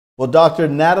Well, Dr.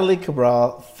 Nathalie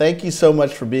Cabrol, thank you so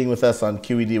much for being with us on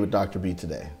QED with Dr. B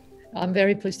today. I'm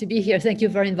very pleased to be here. Thank you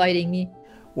for inviting me.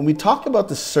 When we talk about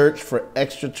the search for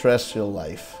extraterrestrial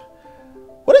life,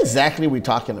 what exactly are we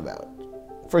talking about?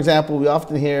 For example, we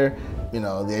often hear,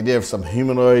 the idea of some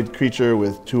humanoid creature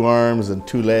with 2 arms and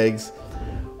 2 legs.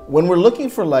 When we're looking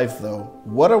for life, though,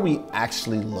 what are we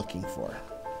actually looking for?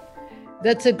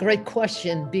 That's a great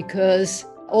question, because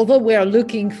although we are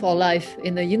looking for life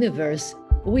in the universe,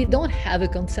 we don't have a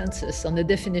consensus on the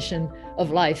definition of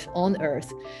life on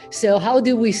Earth. So how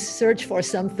do we search for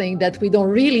something that we don't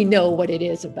really know what it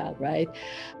is about, right?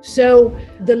 So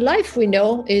the life we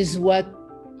know is what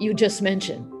you just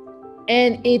mentioned.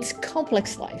 And it's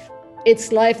complex life.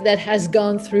 It's life that has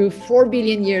gone through 4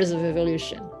 billion years of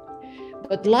evolution.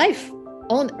 But life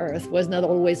on Earth was not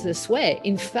always this way.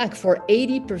 In fact, for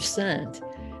 80%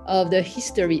 of the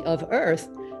history of Earth,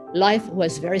 life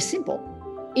was very simple.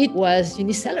 It was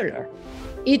unicellular.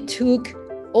 It took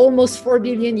almost 4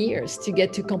 billion years to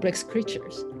get to complex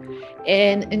creatures.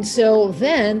 And so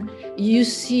then you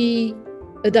see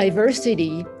a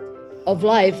diversity of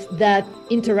life that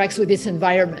interacts with its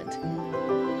environment.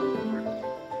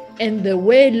 And the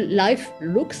way life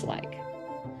looks like,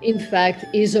 in fact,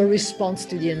 is a response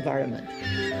to the environment.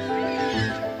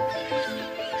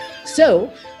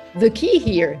 So the key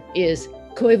here is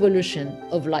coevolution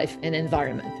of life and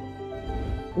environment.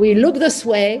 We look this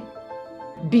way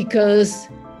because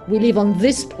we live on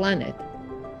this planet.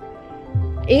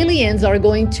 Aliens are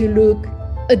going to look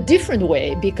a different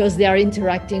way because they are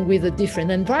interacting with a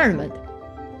different environment.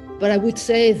 But I would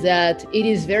say that it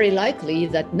is very likely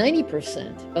that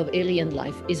 90% of alien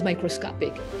life is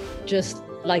microscopic, just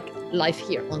like life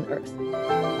here on Earth.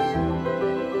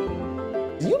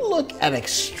 You look at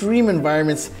extreme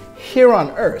environments here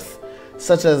on Earth,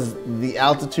 such as the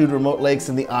altitude remote lakes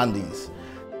in the Andes.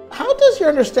 How does your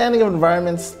understanding of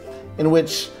environments in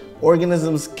which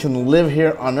organisms can live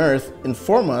here on Earth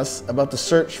inform us about the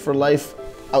search for life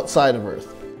outside of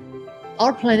Earth?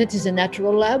 Our planet is a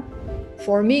natural lab.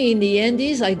 For me, in the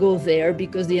Andes, I go there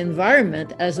because the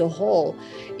environment as a whole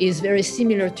is very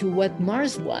similar to what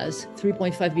Mars was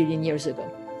 3.5 billion years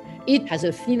ago. It has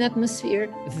a thin atmosphere,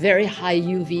 very high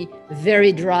UV,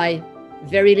 very dry,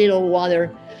 very little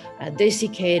water,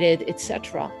 desiccated,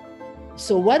 etc.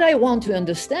 So what I want to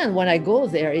understand when I go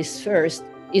there is first,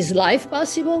 is life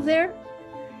possible there?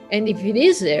 And if it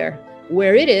is there,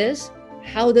 where it is,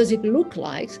 how does it look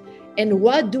like? And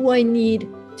what do I need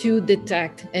to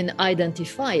detect and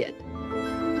identify it?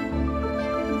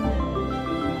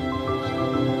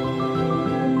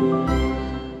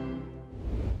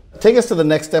 Take us to the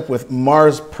next step with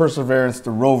Mars Perseverance,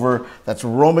 the rover that's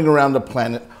roaming around the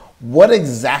planet. What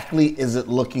exactly is it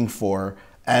looking for?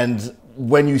 And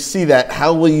when you see that,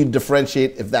 how will you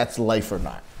differentiate if that's life or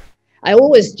not? I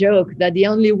always joke that the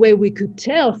only way we could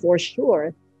tell for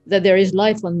sure that there is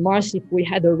life on Mars if we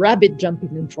had a rabbit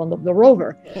jumping in front of the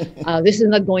rover. This is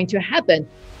not going to happen.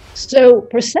 So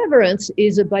Perseverance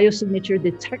is a biosignature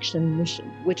detection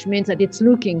mission, which means that it's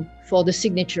looking for the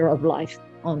signature of life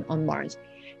on Mars.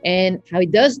 And how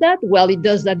it does that? Well, it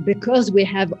does that because we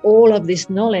have all of this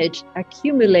knowledge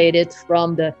accumulated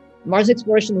from the Mars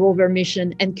Exploration Rover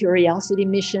mission and Curiosity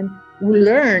mission, who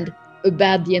learned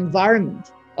about the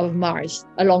environment of Mars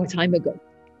a long time ago.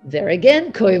 There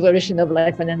again, coevolution of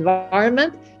life and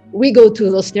environment. We go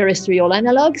to those terrestrial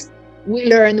analogs. We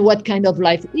learn what kind of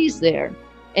life is there.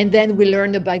 And then we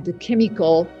learn about the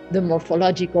chemical, the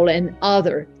morphological, and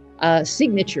other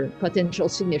potential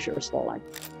signatures for life.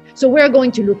 So we're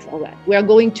going to look for that. We're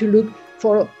going to look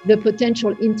for the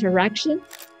potential interaction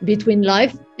between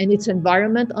life and its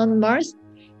environment on Mars.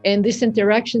 And this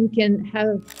interaction can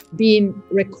have been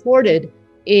recorded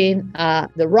in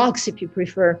the rocks, if you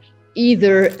prefer,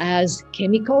 either as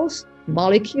chemicals,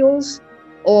 molecules,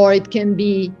 or it can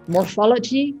be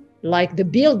morphology, like the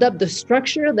build-up, the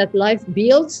structure that life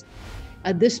builds.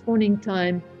 At this point in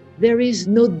time, there is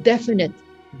no definite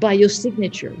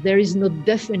biosignature. There is no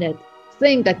definite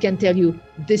thing that can tell you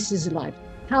this is life.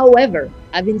 However,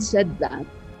 having said that,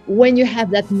 when you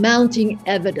have that mounting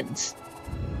evidence,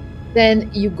 then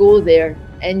you go there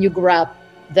and you grab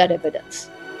that evidence.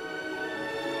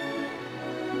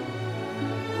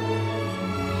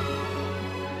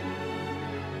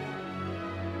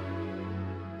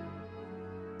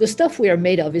 The stuff we are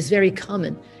made of is very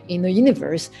common in the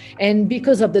universe. And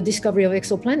because of the discovery of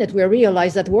exoplanets, we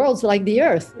realize that worlds like the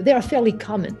Earth, they are fairly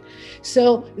common.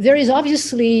 So there is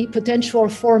obviously potential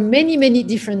for many, many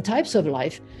different types of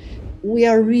life. We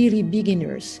are really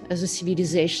beginners as a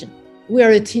civilization. We are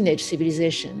a teenage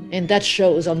civilization, and that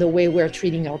shows on the way we're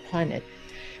treating our planet.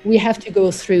 We have to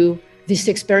go through this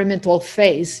experimental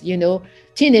phase,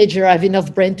 teenagers have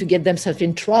enough brain to get themselves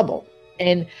in trouble.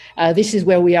 And this is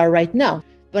where we are right now.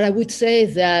 But I would say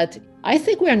that I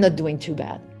think we are not doing too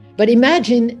bad. But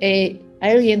imagine an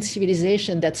alien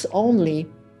civilization that's only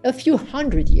a few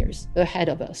hundred years ahead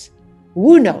of us.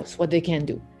 Who knows what they can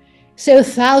do? So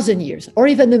 1,000 years or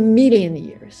even 1,000,000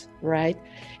 years, right?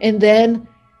 And then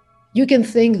you can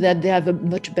think that they have a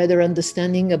much better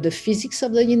understanding of the physics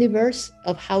of the universe,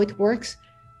 of how it works.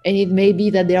 And it may be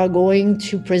that they are going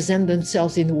to present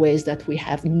themselves in ways that we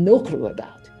have no clue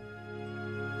about.